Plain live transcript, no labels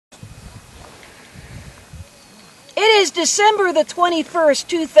It is December the 21st,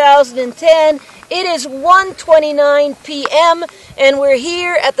 2010. It is 1:29 p.m. and we're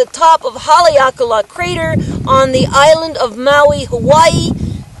here at the top of Haleakala crater on the island of Maui, Hawaii.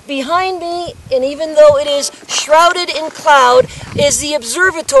 Behind me, and even though it is shrouded in cloud, is the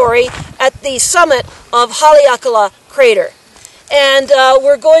observatory at the summit of Haleakala crater. And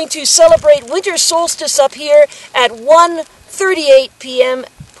we're going to celebrate Winter Solstice up here at 1:38 p.m.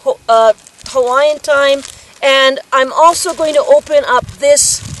 Hawaiian time. And I'm also going to open up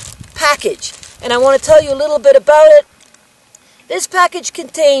this package. And I want to tell you a little bit about it. This package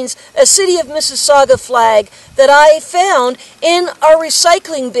contains a City of Mississauga flag that I found in our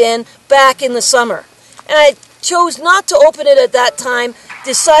recycling bin back in the summer. And I chose not to open it at that time,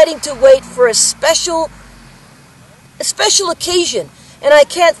 deciding to wait for a special occasion. And I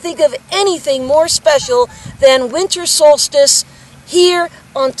can't think of anything more special than Winter Solstice here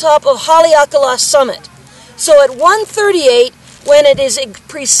on top of Haleakala Summit. So at 1:38, when it is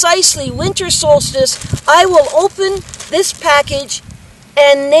precisely Winter Solstice, I will open this package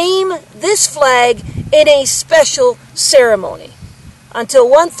and name this flag in a special ceremony. Until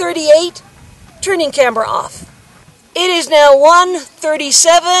 1:38, turning camera off. It is now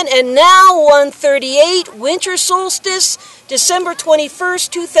 1:37 and now 1:38, Winter Solstice, December 21st,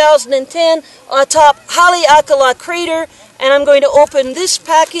 2010, atop Haleakala crater. And I'm going to open this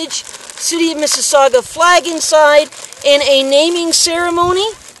package, City of Mississauga flag inside, in a naming ceremony.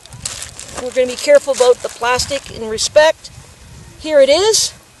 We're going to be careful about the plastic in respect. Here it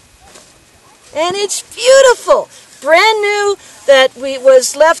is. And it's beautiful. Brand new, that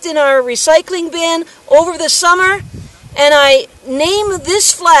was left in our recycling bin over the summer. And I name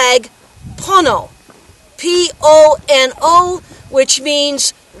this flag Pono. P-O-N-O, which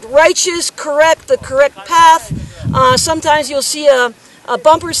means righteous, correct, the correct path. Sometimes you'll see a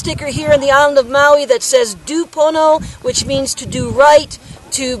bumper sticker here on the island of Maui that says Do Pono, which means to do right,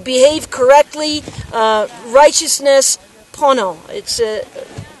 to behave correctly, righteousness, Pono. It's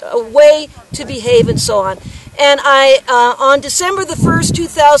a way to behave and so on. And on December the 1st,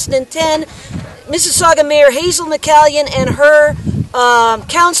 2010, Mississauga Mayor Hazel McCallion and her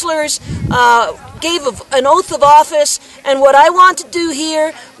councilors gave an oath of office. And what I want to do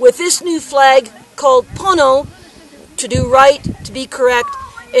here with this new flag called Pono, to do right, to be correct,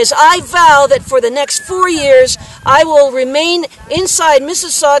 is I vow that for the next 4 years I will remain inside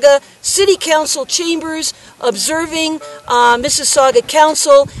Mississauga City Council chambers, observing Mississauga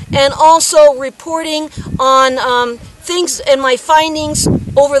Council, and also reporting on things and my findings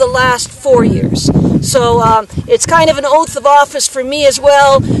over the last 4 years. So it's kind of an oath of office for me as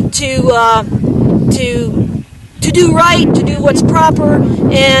well to do right, to do what's proper,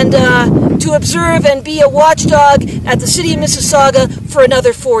 and to observe and be a watchdog at the City of Mississauga for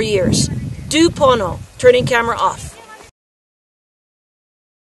another 4 years. Do Pono. Turning camera off.